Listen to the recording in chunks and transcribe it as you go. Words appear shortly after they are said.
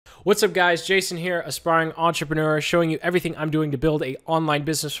What's up, guys? Jason here, aspiring entrepreneur, showing you everything I'm doing to build an online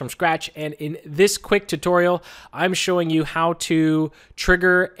business from scratch. And in this quick tutorial, I'm showing you how to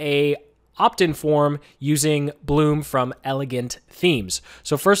trigger a opt-in form using Bloom from Elegant Themes.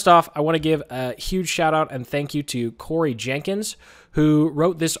 So first off, I want to give a huge shout out and thank you to Corey Jenkins, who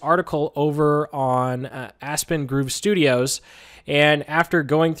wrote this article over on Aspen Groove Studios. And after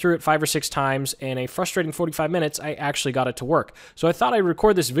going through it 5 or 6 times in a frustrating 45 minutes, I actually got it to work. So I thought I'd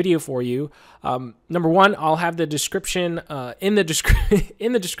record this video for you. Number one, I'll have the description in the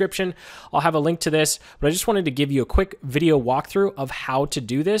description. I'll have a link to this, but I just wanted to give you a quick video walkthrough of how to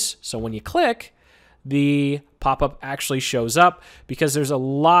do this. So when you click, the pop-up actually shows up because there's a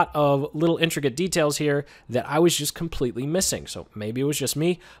lot of little intricate details here that I was just completely missing. So maybe it was just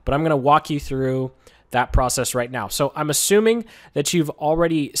me, but I'm going to walk you through that process right now. So I'm assuming that you've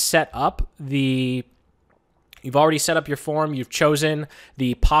already set up your form, you've chosen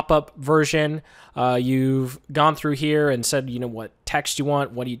the pop-up version, you've gone through here and said, you know, what text you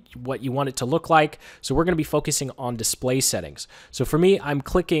want, what you want it to look like. So we're going to be focusing on display settings. So for me, I'm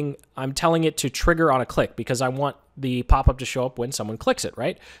telling it to trigger on a click because I want the pop-up to show up when someone clicks it,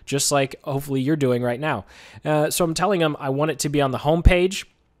 right? Just like hopefully you're doing right now. So I'm telling them I want it to be on the home page.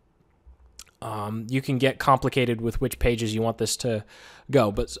 You can get complicated with which pages you want this to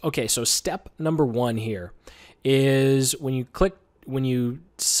go. But okay, so step number 1 here is when you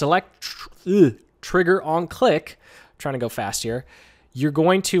select trigger on click, I'm trying to go fast here, you're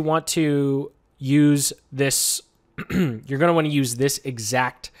going to want to use this, you're going to want to use this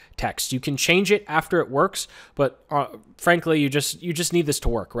exact text. You can change it after it works, but frankly, you just need this to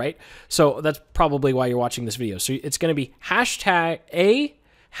work, right? So that's probably why you're watching this video. So it's going to be hashtag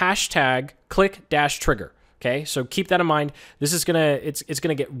click dash trigger. Okay, so keep that in mind. This is it's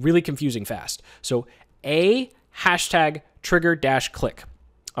gonna get really confusing fast. So hashtag trigger dash click.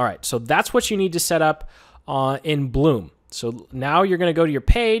 All right, so that's what you need to set up in Bloom. So now you're gonna go to your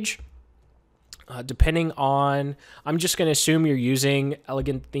page. Depending on, I'm just gonna assume you're using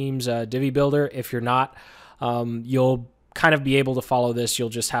Elegant Themes Divi Builder. If you're not, you'll kind of be able to follow this. You'll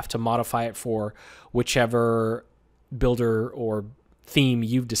just have to modify it for whichever builder or theme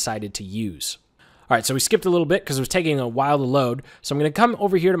you've decided to use. All right, so we skipped a little bit because it was taking a while to load. So I'm going to come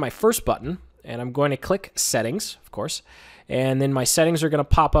over here to my first button, and I'm going to click Settings, of course. And then my settings are going to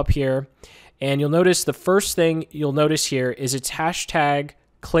pop up here. And you'll notice the first thing you'll notice here is it's hashtag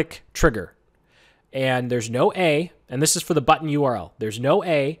click trigger. And there's no A, and this is for the button URL. There's no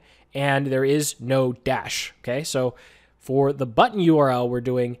A, and there is no dash. Okay, so for the button URL, we're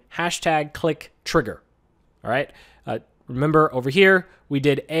doing hashtag click trigger. All right. Remember over here, we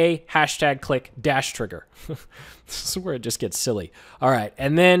did a hashtag click dash trigger. This is where it just gets silly. All right,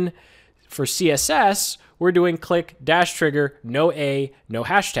 and then for CSS, we're doing click dash trigger, no A, no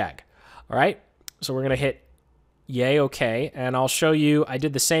hashtag. All right, so we're gonna hit yay, okay, and I'll show you, I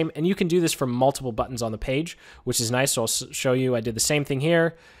did the same, and you can do this for multiple buttons on the page, which is nice, so I'll show you, I did the same thing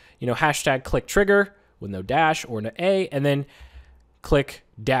here, you know, hashtag click trigger with no dash or no A, and then click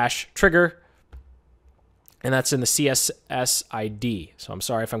dash trigger, and that's in the CSS ID. So I'm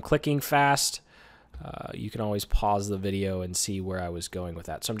sorry if I'm clicking fast. You can always pause the video and see where I was going with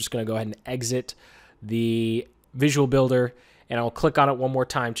that. So I'm just going to go ahead and exit the Visual Builder, and I'll click on it one more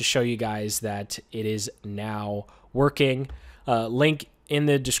time to show you guys that it is now working. Link in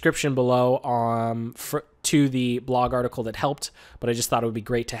the description below to the blog article that helped, but I just thought it would be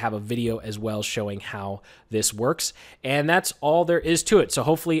great to have a video as well showing how this works. And that's all there is to it. So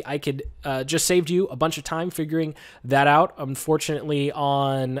hopefully I could just saved you a bunch of time figuring that out. Unfortunately,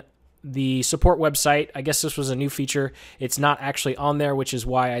 on the support website, I guess this was a new feature. It's not actually on there, which is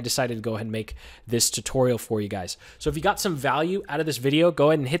why I decided to go ahead and make this tutorial for you guys. So if you got some value out of this video, go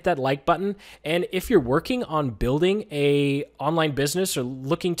ahead and hit that like button. And if you're working on building a online business or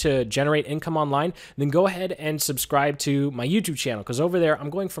looking to generate income online, then go ahead and subscribe to my YouTube channel, because over there I'm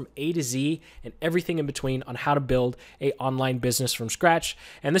going from A to Z and everything in between on how to build an online business from scratch.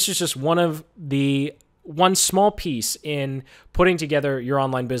 And this is just one small piece in putting together your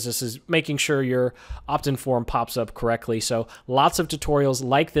online business, is making sure your opt-in form pops up correctly. So lots of tutorials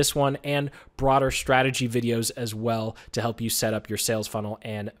like this one and broader strategy videos as well to help you set up your sales funnel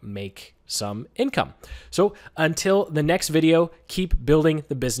and make some income. So until the next video, keep building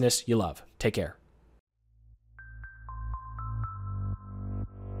the business you love. Take care.